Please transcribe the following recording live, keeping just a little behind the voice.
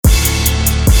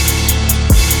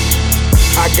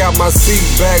got my seat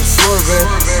back swerving,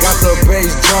 got the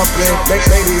bass jumping.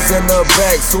 Ladies in the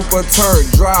back, super turned,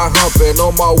 dry humping.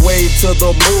 On my way to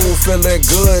the moon, feeling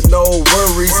good, no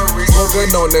worries.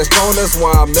 Smoking on that strong, that's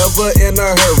why I'm never in a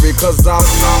hurry, cause I'm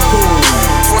cool.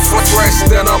 Fresh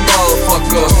than a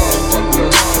motherfucker.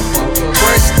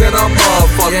 Fresh than a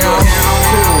motherfucker. Yeah,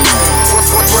 cool.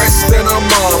 Fresh than a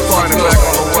motherfucker.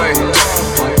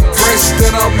 Fresh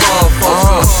than a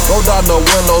motherfucker. Roll down the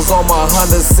windows on my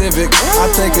Honda Civic. I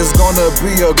think it's gonna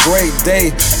be a great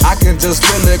day. I can just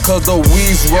feel it cause the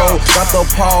weeds roll. Got the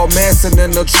Paul Manson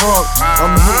in the trunk.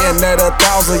 I'm hitting at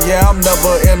 1,000, yeah, I'm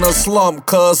never in a slump.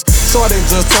 Cause shorty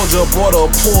just told your boy to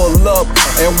pull up.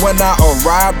 And when I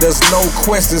arrive, there's no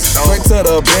questions. Straight to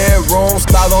the bedroom,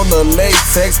 start on the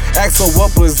latex. Ask her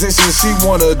what position she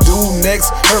wanna do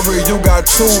next. Hurry, you got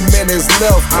 2 minutes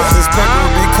left. This paper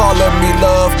be calling me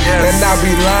love. And I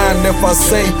be lying if I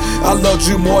say I loved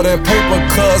you more than paper,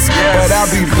 cuz. But I'll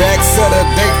be back, set a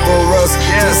date for us.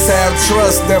 Just have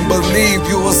trust and believe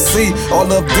you will see. All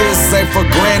of this ain't for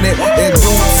granted. In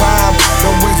due time, the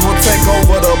wings will take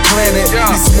over the planet.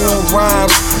 These smooth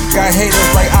rhymes got haters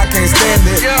like I can't stand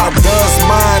it. I does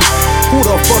mine. Who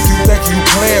the fuck you think you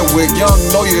playing with? Young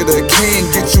know you're the king,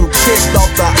 get you kicked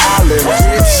off the island,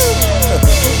 bitch.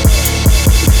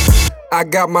 I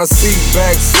got my seat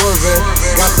back swerving,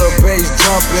 got the bass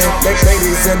jumping.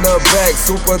 Ladies in the back,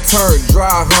 super turned,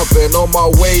 dry humping. On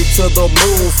my way to the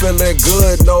moon, feeling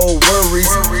good, no worries.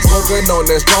 Smoking on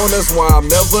that strong, that's why I'm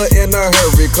never in a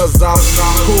hurry, cause I'm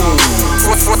cool.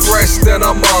 Fresh than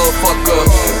a motherfucker.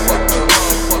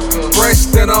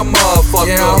 Fresh than a motherfucker.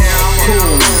 Yeah,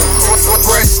 cool.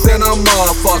 Fresh than a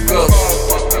motherfucker.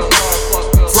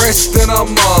 Fresh than a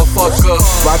motherfucker.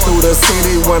 Right through the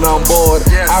city when I'm bored.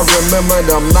 I remember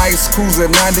them nights cruising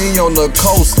 90 on the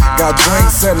coast. Got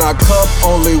drinks in a cup,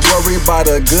 only worry about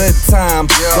a good time.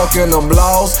 Ducking them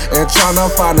laws and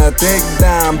tryna find a thick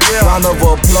dime. Round of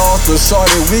applause to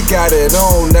shorty, we got it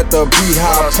on at the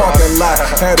Beehive parking lot.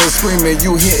 Had her screaming,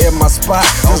 you hitting my spot.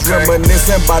 Just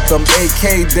reminiscing about them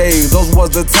AK days. Those was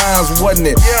the times,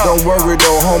 wasn't it? Don't worry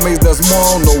though, homies, there's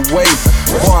more on the way.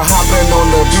 Boy, hopping on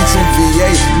the beach in VA.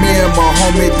 Me and my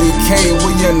homie DK,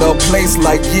 we in a place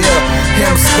like,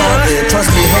 him stunting.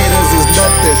 Trust me, haters is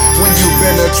nothing when you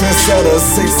been a trendsetter.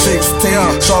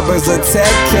 616, sharp as a tack,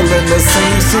 killing the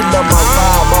scene. She love my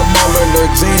vibe, I'm all in her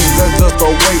jeans. That's just the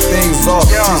way things are.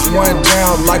 She's one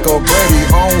down like a Brady,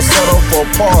 on settle for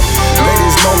par.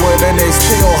 Ladies know it and they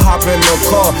still hop in the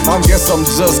car. I guess I'm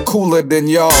just cooler than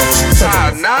y'all.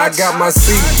 I got my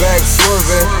seat back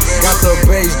swerving, got the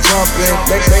bass jumping.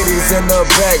 Ladies in the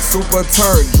back, super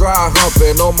turned, dry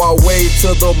humping. On my way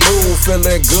to the moon,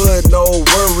 feeling good, no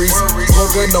worries.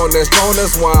 Smoking on that strong,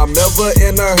 that's why I'm never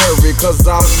in a hurry, cause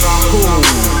I'm cool.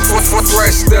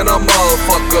 Fresh than a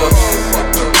motherfucker.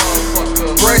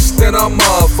 Fresh than a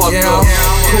motherfucker. Yeah,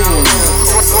 cool.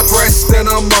 Fresh than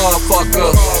a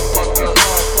motherfucker.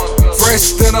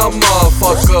 Fresh than a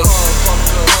motherfucker.